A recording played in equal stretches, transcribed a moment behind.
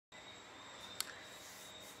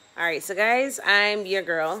Alright, so guys, I'm your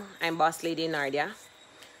girl. I'm Boss Lady Nardia.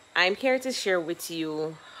 I'm here to share with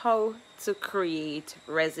you how to create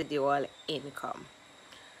residual income.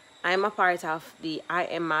 I'm a part of the I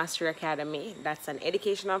Am Master Academy. That's an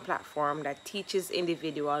educational platform that teaches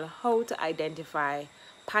individuals how to identify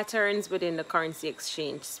patterns within the currency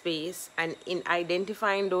exchange space, and in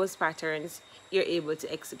identifying those patterns, you're able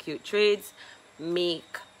to execute trades,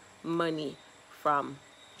 make money from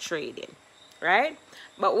trading, right?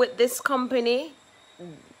 But with this company,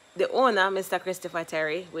 the owner, Mr. Christopher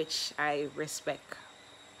Terry, which I respect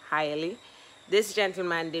highly, this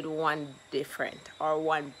gentleman did one different or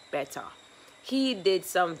one better. He did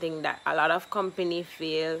something that a lot of companies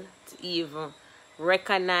fail to even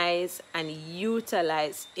recognize and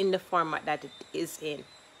utilize in the format that it is in,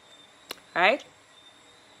 right?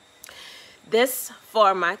 This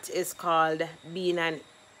format is called being an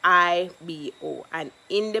IBO, an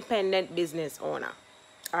independent business owner.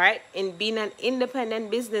 All right, in being an independent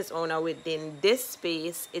business owner within this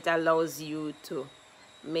space, it allows you to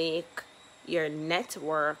make your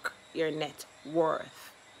network your net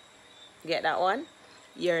worth. Get that one?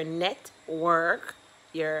 Your net work,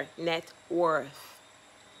 your net worth.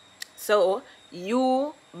 So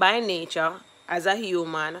you, by nature, as a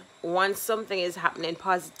human, once something is happening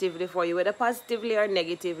positively for you, whether positively or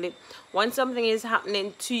negatively, once something is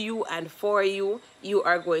happening to you and for you, you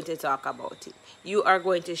are going to talk about it. You are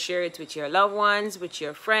going to share it with your loved ones, with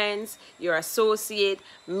your friends, your associate,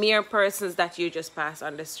 mere persons that you just pass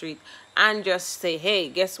on the street, and just say, hey,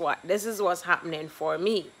 guess what? This is what's happening for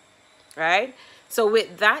me, right? So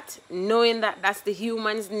with that, knowing that that's the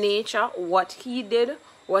human's nature, what he did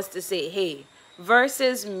was to say, hey,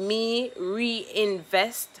 versus me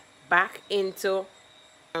reinvest back into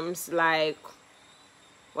like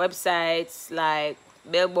websites, like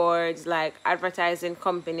billboards, like advertising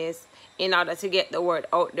companies, in order to get the word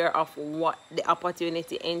out there of what the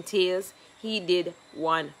opportunity entails, he did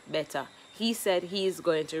one better. He said he's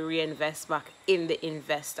going to reinvest back in the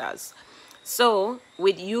investors. So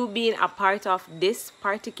with you being a part of this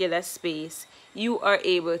particular space, you are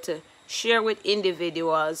able to share with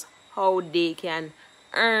individuals how they can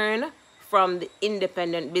earn from the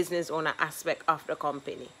independent business owner aspect of the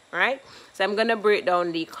company, right? So I'm going to break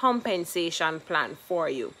down the compensation plan for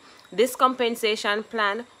you. This compensation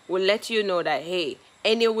plan will let you know that, hey,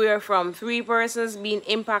 anywhere from 3 persons being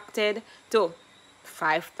impacted to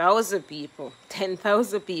 5,000 people,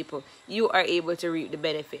 10,000 people, you are able to reap the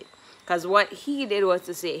benefit. Because what he did was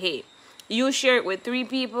to say, hey, you share it with 3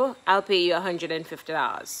 people, I'll pay you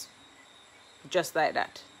 $150. Just like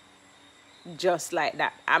that. Just like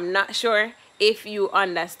that. I'm not sure if you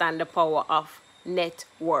understand the power of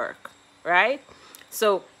network, right?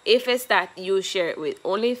 So if it's that you share it with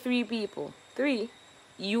only 3 people, 3,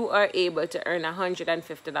 you are able to earn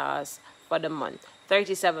 $150 for the month,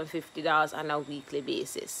 $37.50 on a weekly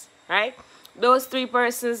basis, right? Those 3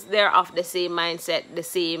 persons, they're of the same mindset, the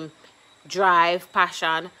same drive,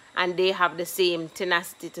 passion, and they have the same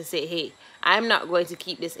tenacity to say, hey, I'm not going to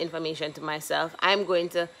keep this information to myself. I'm going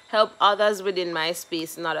to help others within my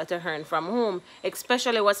space in order to earn from home,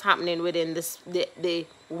 especially what's happening within the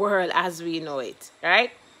world as we know it,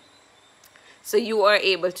 right? So you are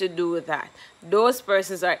able to do that. Those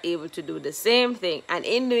persons are able to do the same thing, and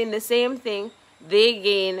in doing the same thing, they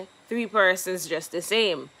gain 3 persons just the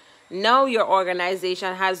same. Now your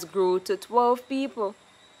organization has grew to 12 people.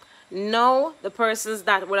 Now the persons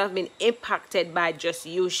that would have been impacted by just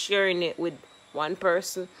you sharing it with 1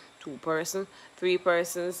 person, 2 persons, 3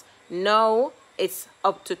 persons, now it's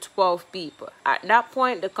up to 12 people. At that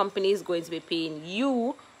point, the company is going to be paying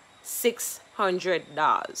you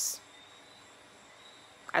 $600.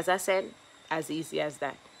 As I said, as easy as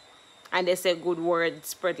that. And they say good word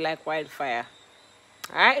spread like wildfire.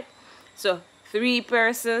 Alright? So 3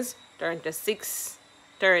 persons turn to 6,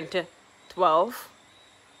 turn to 12.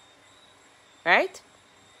 Right?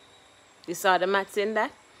 You saw the maths in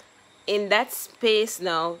that? In that space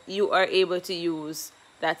now, you are able to use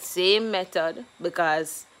that same method,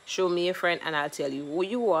 because show me a friend and I'll tell you who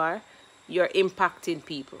you are. You're impacting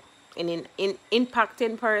people. And in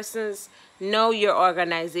impacting persons, now your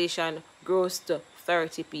organization grows to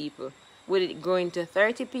 30 people. With it growing to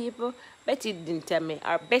 30 people, bet you didn't tell me,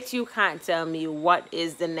 or bet you can't tell me what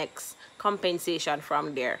is the next compensation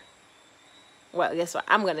from there. Well, guess what?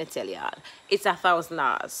 I'm going to tell y'all. It's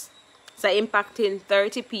 $1,000. So impacting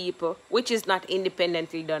 30 people, which is not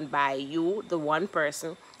independently done by you, the 1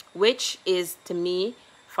 person, which is, to me,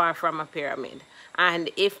 far from a pyramid. And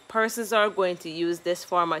if persons are going to use this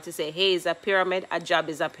format to say, hey, it's a pyramid, a job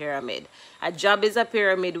is a pyramid. A job is a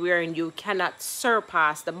pyramid wherein you cannot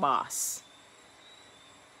surpass the boss.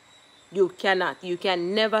 You cannot. You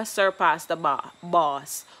can never surpass the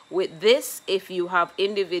boss. With this, if you have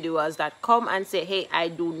individuals that come and say, hey, I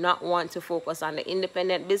do not want to focus on the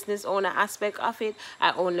independent business owner aspect of it,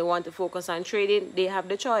 I only want to focus on trading, they have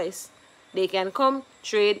the choice. They can come,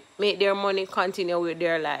 trade, make their money, continue with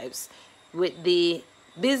their lives. With the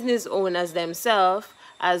business owners themselves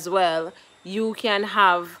as well, you can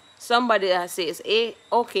have somebody that says, hey,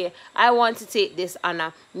 okay, I want to take this on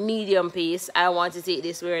a medium pace. I want to take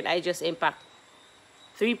this where I just impact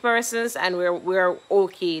 3 persons and we're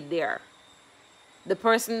okay there. The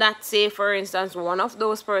person that, say for instance, one of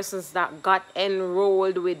those persons that got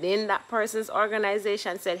enrolled within that person's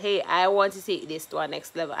organization said, hey, I want to take this to a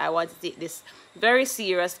next level. I want to take this very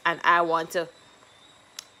serious and I want to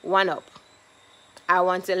one up. I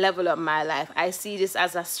want to level up my life. I see this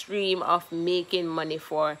as a stream of making money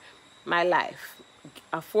for my life,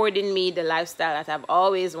 affording me the lifestyle that I've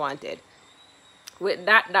always wanted. With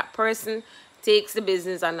that, that person takes the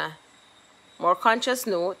business on a more conscious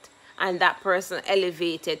note, and that person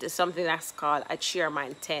elevated to something that's called a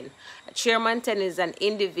chairman 10. A chairman 10 is an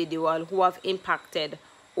individual who have impacted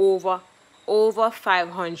over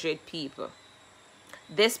 500 people.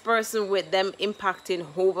 This person, with them impacting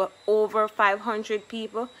over 500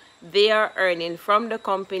 people, they are earning from the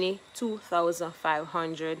company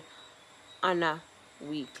 $2,500 on a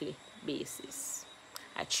weekly basis.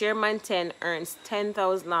 A chairman 10 earns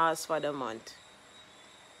 $10,000 for the month.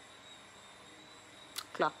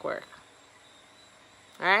 Clockwork.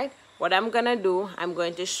 Alright, what I'm gonna do, I'm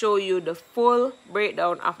going to show you the full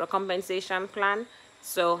breakdown of the compensation plan.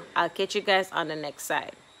 So I'll catch you guys on the next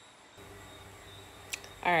side.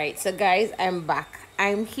 Alright, so guys, I'm back.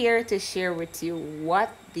 I'm here to share with you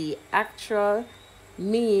what the actual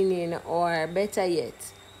meaning, or better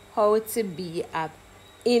yet, how to be an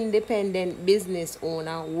independent business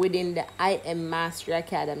owner within the I Am Mastery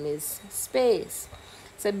Academy's space.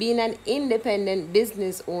 So being an independent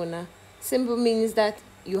business owner simply means that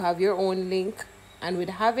you have your own link, and with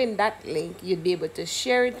having that link, you'd be able to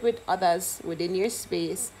share it with others within your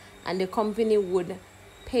space, and the company would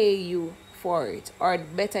pay you for it, or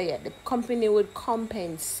better yet, the company would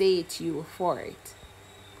compensate you for it.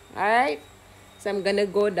 Alright, so I'm gonna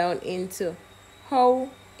go down into how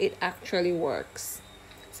it actually works.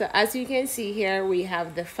 So as you can see here, we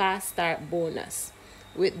have the fast start bonus.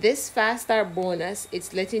 With this fast start bonus,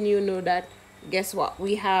 it's letting you know that, guess what,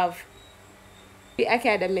 we have 3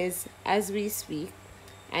 academies as we speak,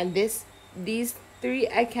 and these 3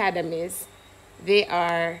 academies, they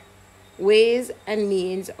are ways and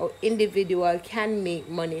means an individual can make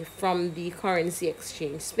money from the currency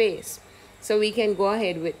exchange space. So we can go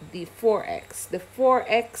ahead with the Forex. The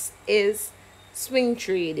Forex is swing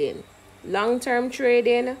trading, long-term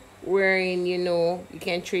trading, wherein you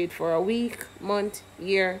can trade for a week, month,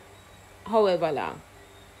 year, however long.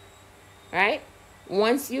 Right?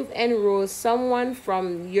 Once you've enrolled someone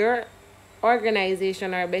from your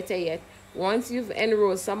organization, or better yet, once you've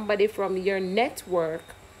enrolled somebody from your network,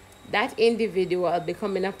 that individual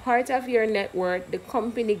becoming a part of your network, the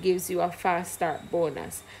company gives you a fast start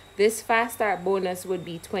bonus. This fast start bonus would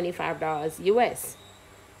be $25 US.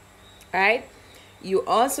 Alright? You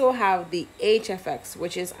also have the HFX,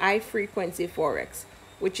 which is high frequency Forex,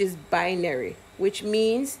 which is binary, which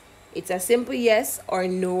means it's a simple yes or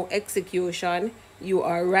no execution. You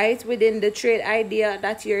are right within the trade idea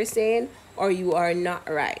that you're saying, or you are not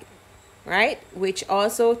right. Right? Which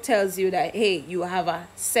also tells you that, hey, you have a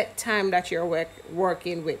set time that you're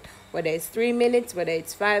working with. Whether it's 3 minutes, whether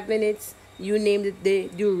it's 5 minutes, you name the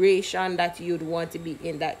duration that you'd want to be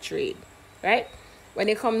in that trade. Right? When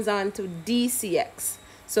it comes on to DCX,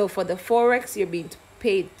 so for the Forex, you're being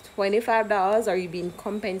paid $25, or you're being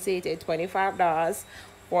compensated $25.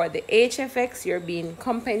 For the HFX, you're being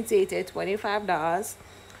compensated $25.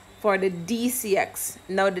 For the DCX,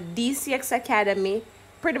 now the DCX Academy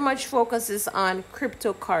pretty much focuses on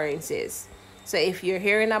cryptocurrencies. So if you're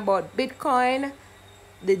hearing about Bitcoin,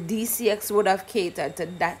 the DCX would have catered to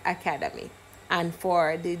that academy. And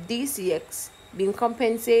for the DCX, being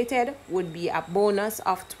compensated would be a bonus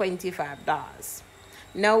of $25.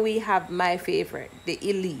 Now we have my favorite, the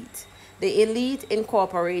Elite. The Elite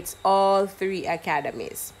incorporates all 3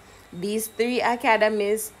 academies. These 3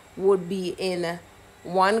 academies would be in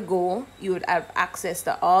one go. You would have access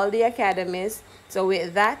to all the academies. So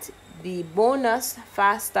with that, the bonus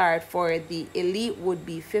fast start for the Elite would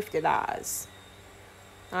be $50.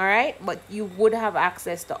 Alright, but you would have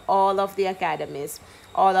access to all of the academies,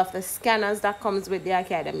 all of the scanners that comes with the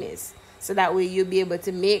academies. So that way you'll be able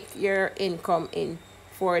to make your income in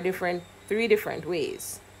 3 different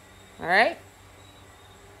ways. Alright.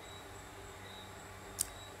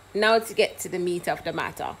 Now to get to the meat of the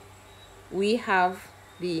matter, we have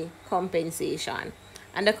the compensation.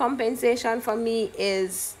 And the compensation for me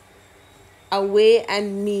is a way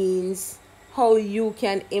and means how you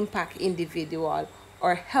can impact individual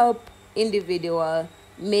or help individual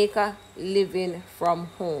make a living from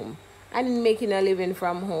home. And in making a living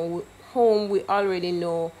from home, we already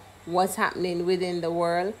know what's happening within the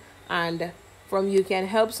world, and from you can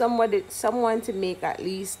help someone to make at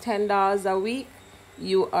least $10 a week,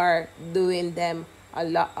 you are doing them a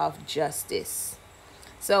lot of justice.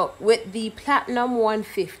 So with the Platinum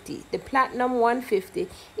 150, the Platinum 150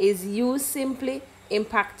 is you simply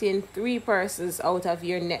impacting 3 persons out of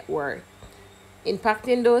your network.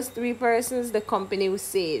 Impacting those 3 persons, the company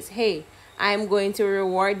says, hey, I'm going to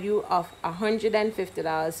reward you of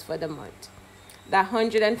 $150 for the month. That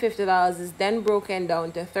 $150 is then broken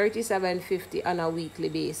down to $37.50 on a weekly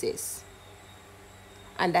basis.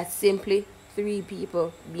 And that's simply 3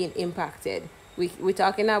 people being impacted. We're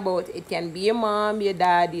talking about, it can be your mom, your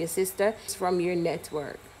dad, your sister, from your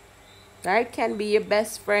network. Right? Can be your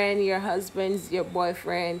best friend, your husband, your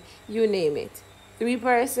boyfriend, you name it. 3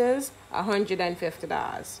 persons,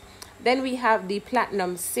 $150. Then we have the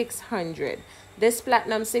Platinum 600. This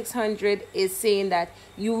Platinum 600 is saying that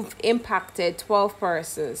you've impacted 12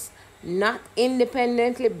 persons, not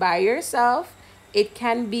independently by yourself. It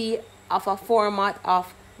can be of a format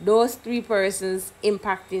of those 3 persons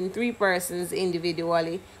impacting 3 persons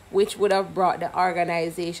individually, which would have brought the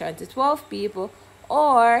organization to 12 people,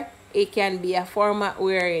 or it can be a format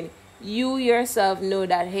wherein you yourself know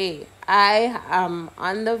that, hey, I am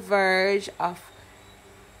on the verge of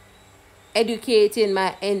educating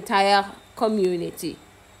my entire community,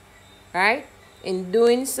 right? In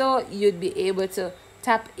doing so, you'd be able to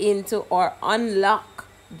tap into or unlock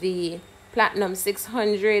the Platinum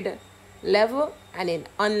 600 level. And in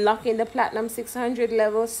unlocking the Platinum 600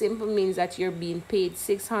 level, simple means that you're being paid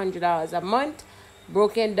 $600 a month,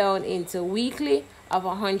 broken down into weekly of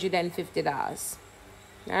 $150.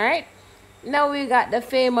 All right. Now we got the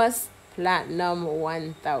famous Platinum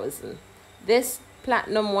 1000. This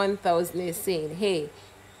Platinum 1000 is saying, hey,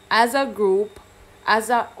 as a group, as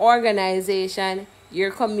an organization,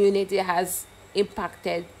 your community has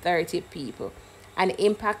impacted 30 people. And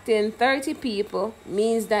impacting 30 people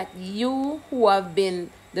means that you, who have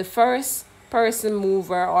been the first person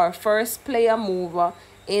mover or first player mover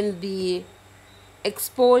in the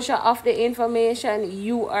exposure of the information,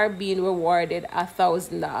 you are being rewarded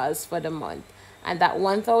 $1,000 for the month. And that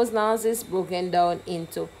 $1,000 is broken down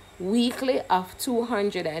into weekly of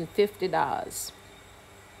 $250.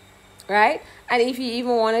 Right? And if you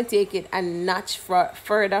even want to take it a notch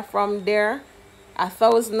further from there,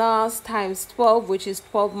 $1,000 times 12, which is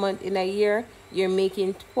 12 months in a year, you're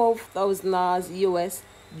making $12,000 US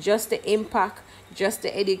just to impact, just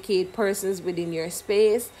to educate persons within your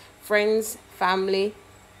space, friends, family,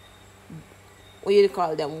 what you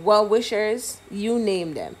call them, well-wishers, you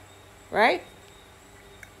name them, right?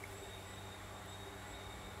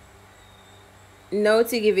 Now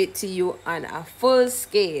to give it to you on a full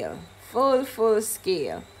scale, full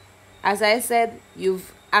scale. As I said,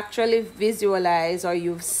 you've actually visualized or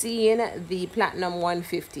you've seen the Platinum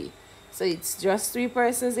 150. So it's just 3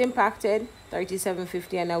 persons impacted,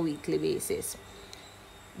 $37.50 on a weekly basis.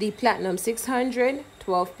 The Platinum 600,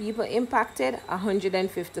 12 people impacted,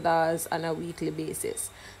 $150 on a weekly basis.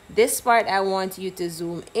 This part I want you to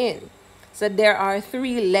zoom in. So there are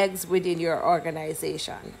 3 legs within your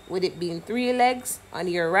organization. With it being 3 legs, on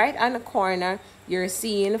your right hand corner, you're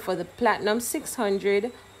seeing for the Platinum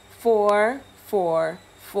 600, 4, 4,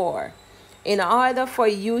 4. In order for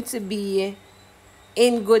you to be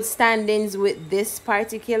in good standings with this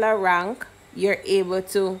particular rank, you're able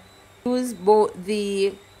to use both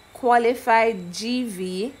the qualified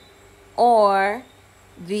GV or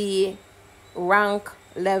the rank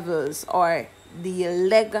levels or the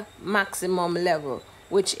leg maximum level,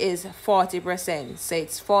 which is 40%. So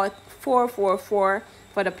it's 444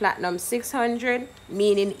 for the Platinum 600,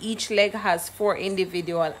 meaning each leg has 4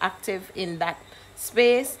 individual active in that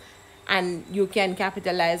space, and you can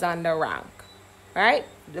capitalize on the rank, right?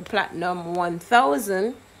 The Platinum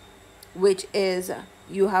 1000, which is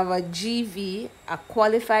you have a GV, a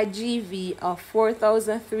qualified GV of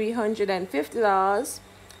 $4,350.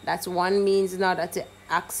 That's one means in order to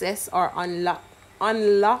access or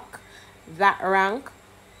unlock that rank,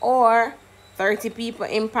 or 30 people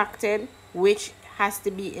impacted, which has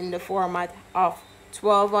to be in the format of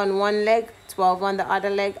 12 on one leg, 12 on the other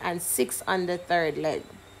leg, and 6 on the third leg.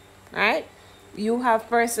 Right? You have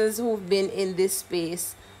persons who've been in this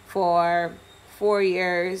space for 4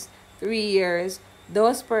 years, 3 years.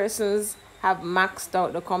 Those persons have maxed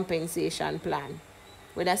out the compensation plan.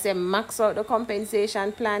 When I say max out the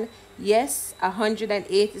compensation plan, yes,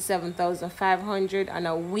 187,500 on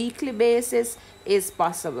a weekly basis is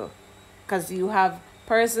possible, because you have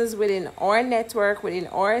persons within our network, within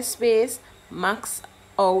our space, max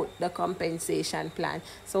out the compensation plan.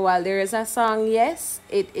 So while there is a song, yes,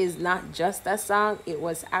 it is not just a song, it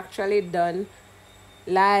was actually done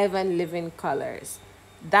live and living colors.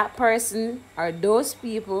 That person or those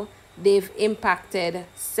people, they've impacted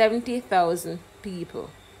 70,000 people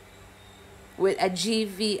with a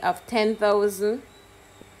GV of 10,000,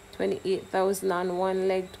 28,000 on one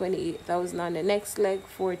leg, 28,000 on the next leg,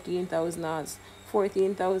 14,000 on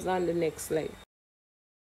the next leg.